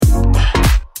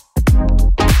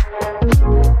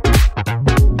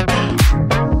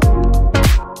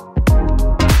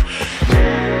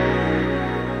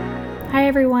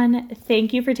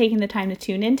Thank you for taking the time to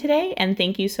tune in today, and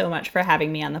thank you so much for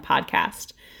having me on the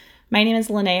podcast. My name is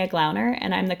Lanea Glauner,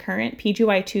 and I'm the current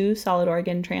PGY2 solid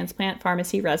organ transplant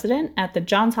pharmacy resident at the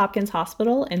Johns Hopkins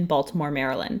Hospital in Baltimore,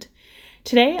 Maryland.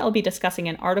 Today, I'll be discussing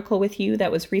an article with you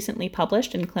that was recently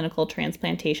published in Clinical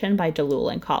Transplantation by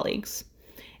Dalul and colleagues.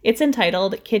 It's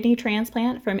entitled Kidney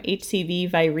Transplant from HCV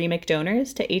viremic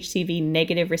Donors to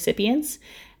HCV-negative Recipients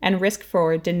and Risk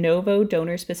for De Novo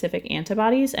Donor-Specific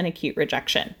Antibodies and Acute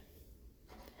Rejection.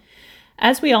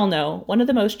 As we all know, one of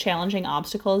the most challenging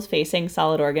obstacles facing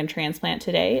solid organ transplant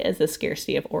today is the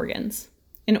scarcity of organs.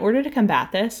 In order to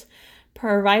combat this,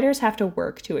 providers have to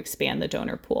work to expand the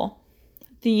donor pool.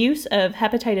 The use of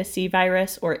hepatitis C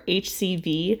virus, or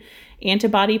HCV,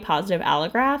 antibody-positive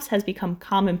allografts has become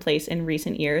commonplace in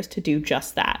recent years to do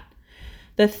just that.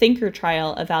 The THINKER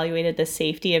trial evaluated the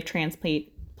safety of transplanting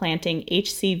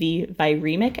HCV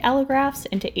viremic allografts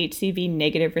into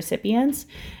HCV-negative recipients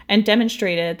and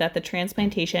demonstrated that the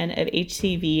transplantation of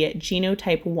HCV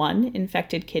genotype 1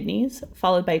 infected kidneys,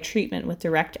 followed by treatment with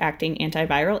direct-acting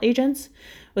antiviral agents,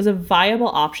 was a viable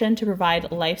option to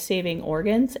provide life-saving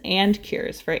organs and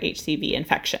cures for HCV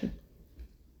infection.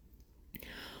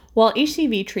 While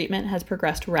HCV treatment has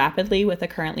progressed rapidly with the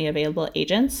currently available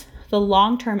agents, the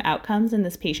long-term outcomes in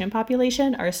this patient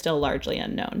population are still largely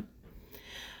unknown.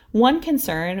 One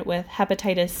concern with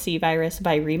hepatitis C virus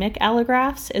viremic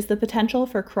allografts is the potential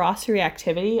for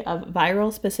cross-reactivity of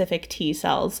viral-specific T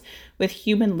cells with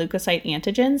human leukocyte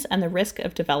antigens and the risk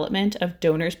of development of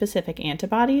donor-specific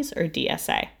antibodies, or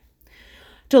DSA.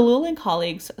 Dalul and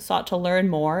colleagues sought to learn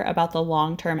more about the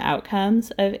long-term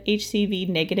outcomes of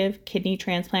HCV-negative kidney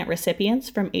transplant recipients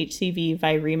from HCV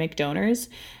viremic donors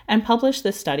and published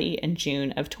this study in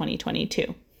June of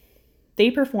 2022. They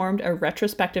performed a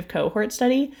retrospective cohort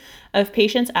study of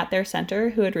patients at their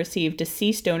center who had received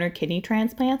deceased donor kidney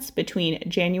transplants between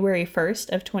January 1st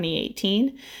of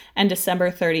 2018 and December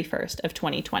 31st of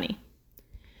 2020.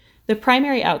 The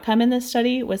primary outcome in this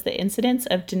study was the incidence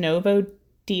of de novo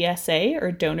DSA,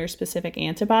 or donor-specific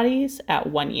antibodies, at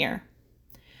 1 year.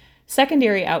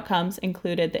 Secondary outcomes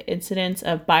included the incidence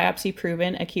of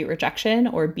biopsy-proven acute rejection,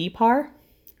 or BPAR,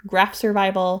 graft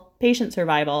survival, patient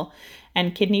survival,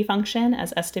 and kidney function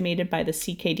as estimated by the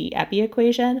CKD-EPI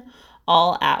equation,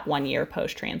 all at 1 year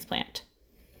post-transplant.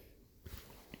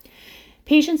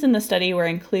 Patients in the study were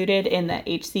included in the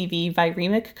HCV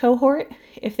viremic cohort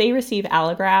if they receive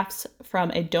allografts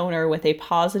from a donor with a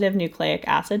positive nucleic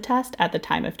acid test at the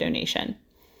time of donation.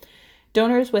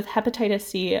 Donors with hepatitis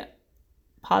C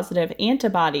positive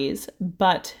antibodies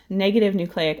but negative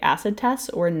nucleic acid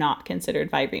tests were not considered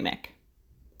viremic.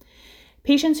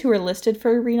 Patients who were listed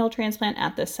for renal transplant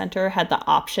at this center had the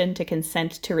option to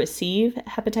consent to receive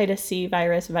hepatitis C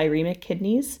virus viremic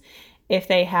kidneys if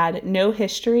they had no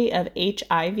history of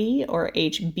HIV or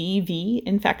HBV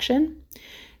infection,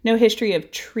 no history of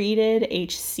treated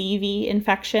HCV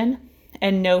infection,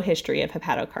 and no history of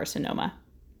hepatocarcinoma.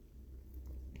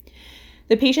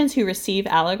 The patients who receive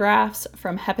allografts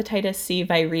from hepatitis C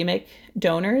viremic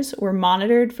donors were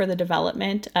monitored for the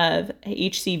development of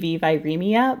HCV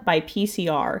viremia by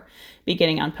PCR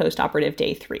beginning on postoperative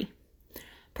day 3.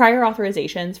 Prior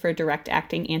authorizations for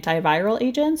direct-acting antiviral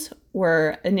agents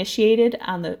were initiated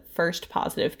on the first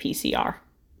positive PCR.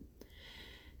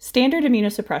 Standard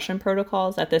immunosuppression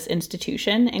protocols at this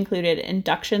institution included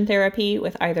induction therapy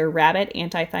with either rabbit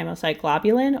antithymocyte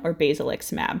globulin or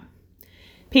basiliximab.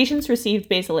 Patients received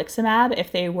basiliximab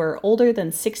if they were older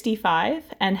than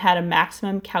 65 and had a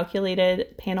maximum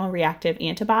calculated panel-reactive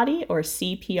antibody, or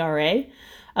CPRA,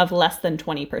 of less than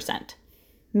 20%.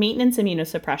 Maintenance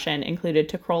immunosuppression included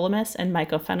tacrolimus and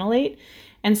mycophenolate,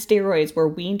 and steroids were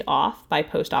weaned off by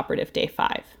postoperative day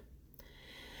 5.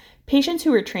 Patients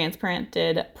who were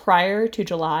transplanted prior to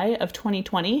July of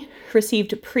 2020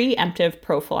 received preemptive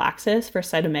prophylaxis for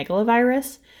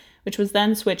cytomegalovirus, which was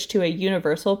then switched to a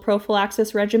universal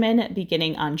prophylaxis regimen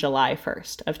beginning on July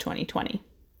 1st of 2020.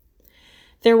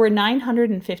 There were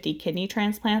 950 kidney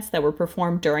transplants that were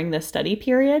performed during this study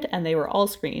period, and they were all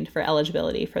screened for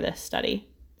eligibility for this study.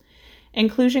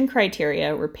 Inclusion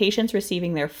criteria were patients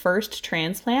receiving their first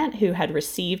transplant who had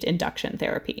received induction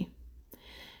therapy.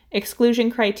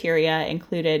 Exclusion criteria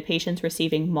included patients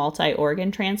receiving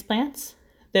multi-organ transplants,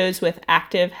 those with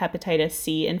active hepatitis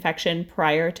C infection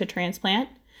prior to transplant,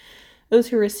 those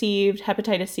who received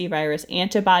hepatitis C virus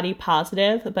antibody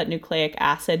positive but nucleic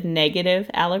acid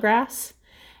negative allografts,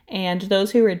 and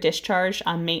those who were discharged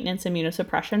on maintenance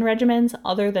immunosuppression regimens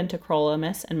other than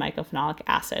tacrolimus and mycophenolic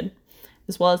acid,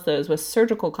 as well as those with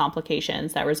surgical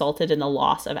complications that resulted in the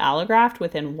loss of allograft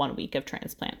within 1 week of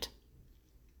transplant.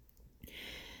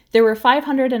 There were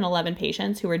 511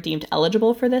 patients who were deemed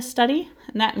eligible for this study,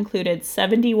 and that included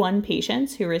 71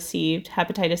 patients who received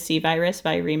hepatitis C virus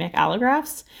viremic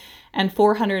allografts and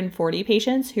 440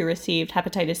 patients who received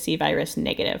hepatitis C virus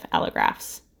negative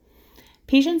allografts.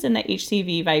 Patients in the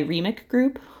HCV viremic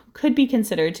group could be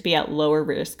considered to be at lower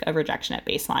risk of rejection at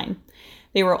baseline.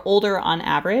 They were older on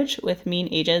average, with mean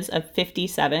ages of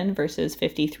 57 versus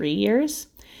 53 years.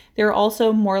 They were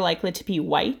also more likely to be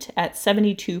white at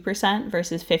 72%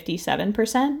 versus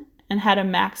 57%, and had a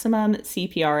maximum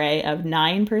CPRA of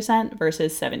 9%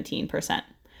 versus 17%.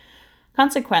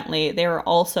 Consequently, they were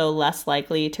also less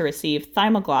likely to receive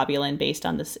thymoglobulin based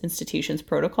on this institution's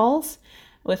protocols,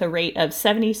 with a rate of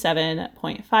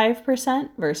 77.5%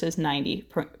 versus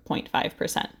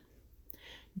 90.5%.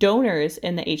 Donors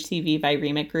in the HCV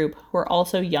viremic group were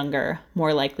also younger,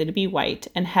 more likely to be white,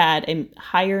 and had a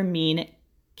higher mean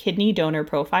kidney donor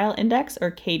profile index, or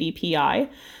KDPI,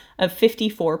 of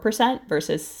 54%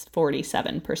 versus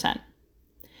 47%.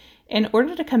 In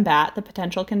order to combat the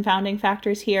potential confounding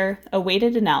factors here, a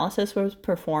weighted analysis was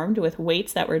performed with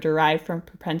weights that were derived from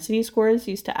propensity scores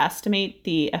used to estimate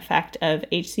the effect of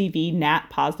HCV NAT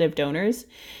positive donors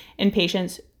in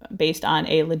patients based on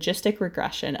a logistic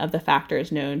regression of the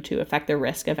factors known to affect the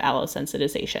risk of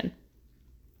allosensitization.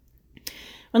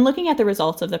 When looking at the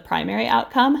results of the primary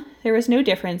outcome, there was no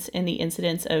difference in the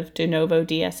incidence of de novo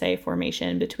DSA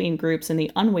formation between groups in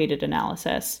the unweighted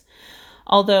analysis.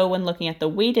 Although when looking at the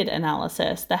weighted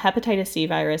analysis, the hepatitis C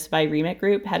virus viremic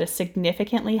group had a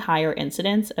significantly higher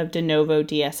incidence of de novo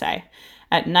DSA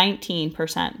at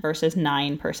 19% versus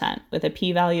 9%, with a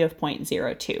p-value of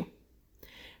 0.02.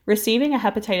 Receiving a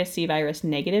hepatitis C virus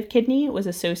negative kidney was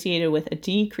associated with a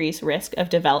decreased risk of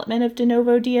development of de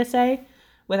novo DSA,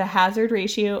 with a hazard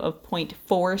ratio of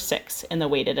 0.46 in the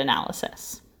weighted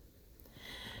analysis.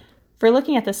 For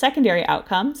looking at the secondary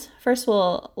outcomes, first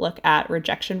we'll look at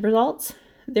rejection results.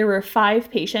 There were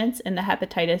 5 patients in the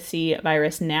hepatitis C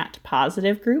virus NAT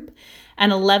positive group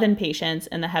and 11 patients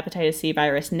in the hepatitis C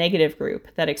virus negative group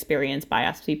that experienced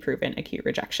biopsy-proven acute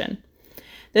rejection.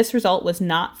 This result was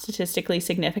not statistically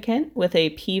significant, with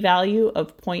a p-value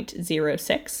of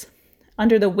 0.06.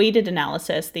 Under the weighted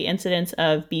analysis, the incidence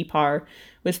of BPAR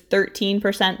was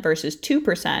 13% versus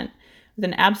 2%, with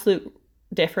an absolute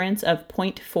difference of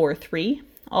 0.43,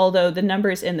 although the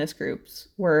numbers in this group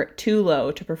were too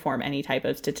low to perform any type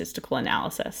of statistical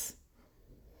analysis.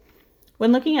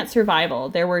 When looking at survival,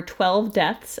 there were 12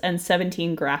 deaths and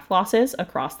 17 graft losses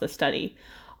across the study.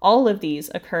 All of these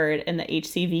occurred in the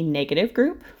HCV negative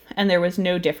group, and there was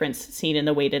no difference seen in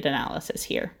the weighted analysis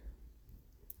here.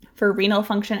 For renal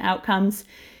function outcomes,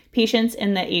 patients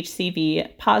in the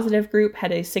HCV positive group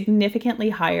had a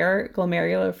significantly higher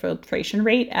glomerular filtration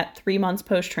rate at 3 months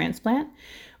post-transplant,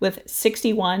 with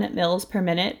 61 mils per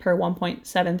minute per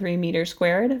 1.73 meters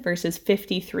squared versus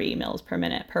 53 mils per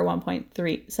minute per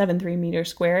 1.73 meters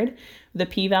squared, with a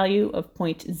p-value of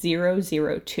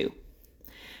 0.002.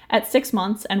 At 6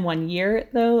 months and 1 year,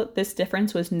 though, this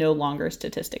difference was no longer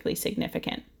statistically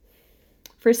significant.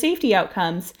 For safety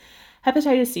outcomes,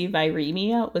 hepatitis C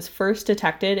viremia was first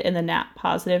detected in the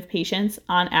NAT-positive patients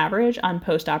on average on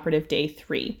postoperative day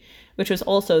 3, which was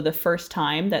also the first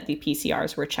time that the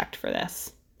PCRs were checked for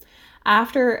this.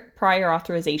 After prior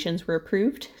authorizations were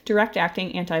approved,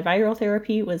 direct-acting antiviral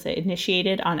therapy was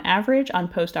initiated on average on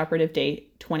postoperative day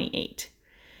 28.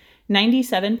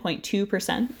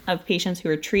 97.2% of patients who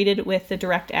were treated with the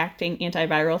direct-acting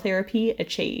antiviral therapy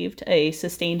achieved a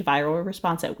sustained viral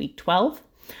response at week 12,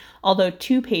 although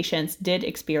 2 patients did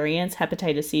experience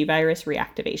hepatitis C virus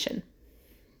reactivation.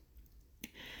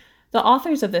 The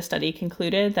authors of this study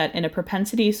concluded that in a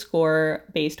propensity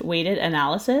score-based weighted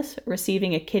analysis,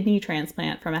 receiving a kidney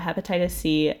transplant from a hepatitis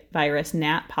C virus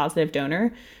NAT-positive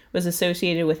donor was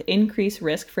associated with increased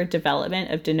risk for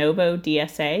development of de novo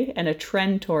DSA and a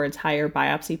trend towards higher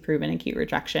biopsy-proven acute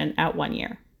rejection at 1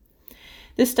 year.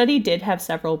 This study did have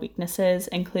several weaknesses,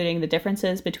 including the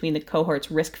differences between the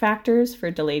cohort's risk factors for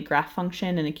delayed graft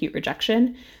function and acute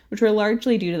rejection, which were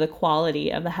largely due to the quality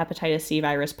of the hepatitis C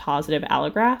virus positive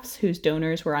allografts, whose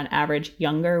donors were on average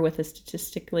younger with a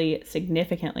statistically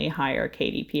significantly higher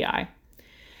KDPI.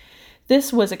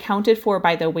 This was accounted for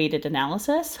by the weighted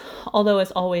analysis, although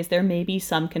as always, there may be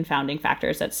some confounding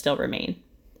factors that still remain.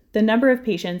 The number of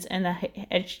patients in the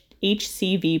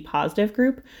HCV positive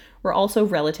group were also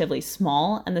relatively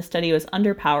small, and the study was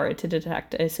underpowered to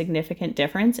detect a significant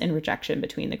difference in rejection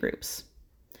between the groups.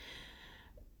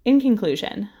 In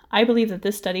conclusion, I believe that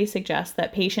this study suggests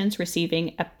that patients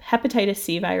receiving a hepatitis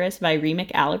C virus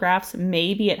viremic allografts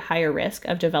may be at higher risk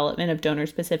of development of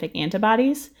donor-specific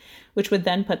antibodies, which would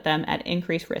then put them at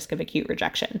increased risk of acute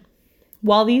rejection.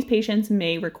 While these patients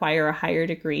may require a higher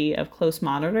degree of close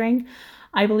monitoring,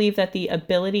 I believe that the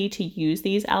ability to use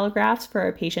these allografts for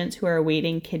our patients who are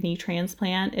awaiting kidney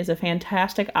transplant is a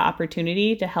fantastic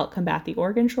opportunity to help combat the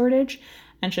organ shortage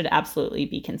and should absolutely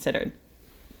be considered.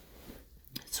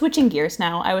 Switching gears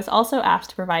now, I was also asked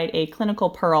to provide a clinical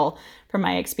pearl from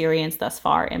my experience thus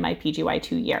far in my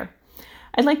PGY2 year.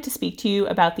 I'd like to speak to you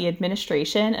about the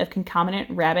administration of concomitant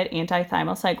rabbit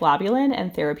antithymocyte globulin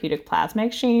and therapeutic plasma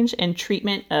exchange in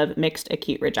treatment of mixed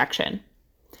acute rejection.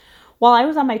 While I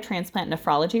was on my transplant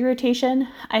nephrology rotation,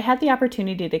 I had the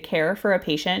opportunity to care for a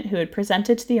patient who had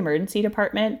presented to the emergency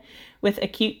department with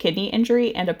acute kidney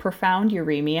injury and a profound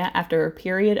uremia after a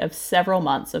period of several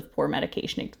months of poor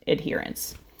medication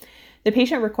adherence. The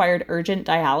patient required urgent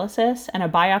dialysis, and a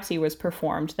biopsy was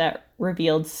performed that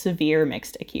revealed severe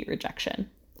mixed acute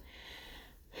rejection.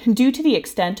 Due to the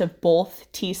extent of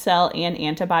both T-cell and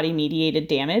antibody-mediated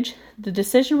damage, the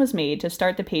decision was made to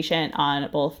start the patient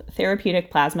on both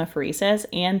therapeutic plasmapheresis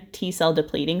and T-cell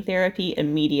depleting therapy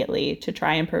immediately to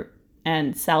try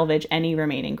and salvage any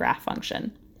remaining graft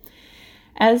function.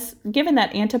 As given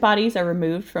that antibodies are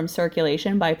removed from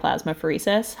circulation by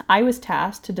plasmapheresis, I was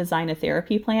tasked to design a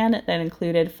therapy plan that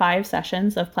included 5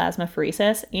 sessions of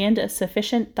plasmapheresis and a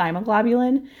sufficient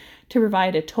thymoglobulin to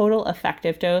provide a total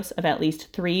effective dose of at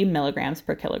least 3 milligrams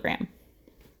per kilogram.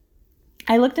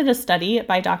 I looked at a study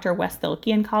by Dr.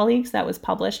 Westhilke and colleagues that was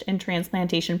published in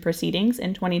Transplantation Proceedings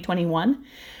in 2021,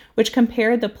 which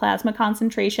compared the plasma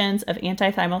concentrations of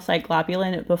antithymocyte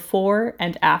globulin before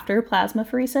and after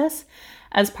plasmapheresis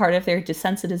as part of their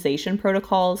desensitization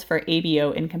protocols for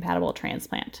ABO-incompatible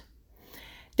transplant.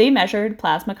 They measured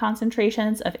plasma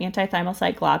concentrations of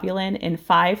antithymocyte globulin in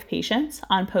 5 patients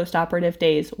on postoperative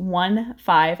days 1,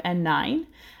 5, and 9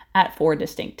 at 4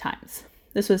 distinct times.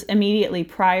 This was immediately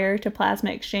prior to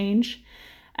plasma exchange,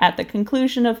 at the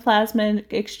conclusion of plasma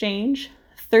exchange,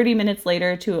 30 minutes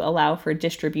later to allow for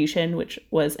distribution, which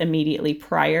was immediately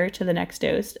prior to the next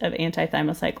dose of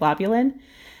antithymocyte globulin,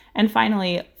 and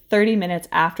finally 30 minutes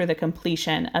after the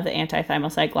completion of the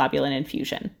antithymocyte globulin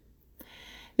infusion.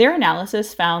 Their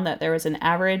analysis found that there was an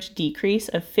average decrease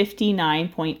of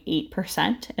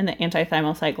 59.8% in the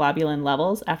antithymocyte globulin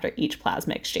levels after each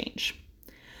plasma exchange.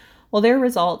 While their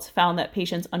results found that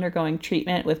patients undergoing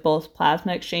treatment with both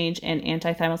plasma exchange and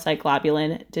antithymocyte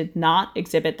globulin did not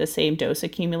exhibit the same dose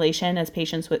accumulation as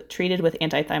patients treated with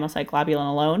antithymocyte globulin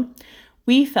alone,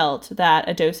 we felt that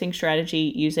a dosing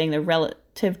strategy using the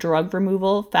relative drug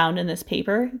removal found in this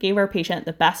paper gave our patient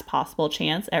the best possible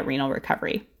chance at renal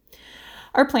recovery.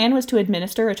 Our plan was to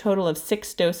administer a total of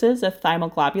 6 doses of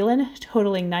thymoglobulin,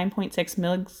 totaling 9.6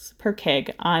 mg per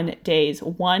kg on days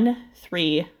 1,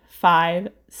 3, 5,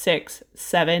 6,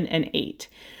 7, and 8,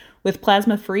 with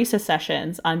plasmapheresis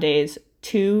sessions on days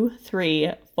 2,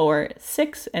 3, 4,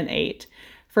 6, and 8,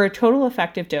 for a total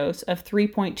effective dose of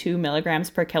 3.2 milligrams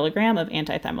per kilogram of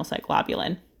antithymocyte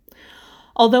globulin.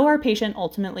 Although our patient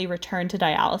ultimately returned to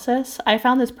dialysis, I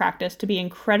found this practice to be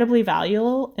incredibly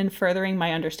valuable in furthering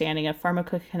my understanding of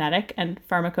pharmacokinetic and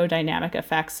pharmacodynamic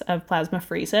effects of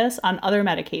plasmapheresis on other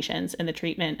medications in the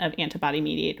treatment of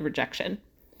antibody-mediated rejection.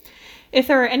 If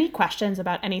there are any questions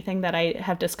about anything that I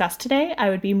have discussed today, I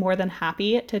would be more than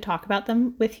happy to talk about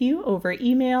them with you over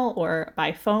email or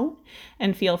by phone,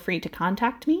 and feel free to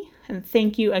contact me. And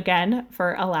thank you again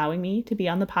for allowing me to be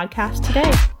on the podcast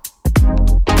today.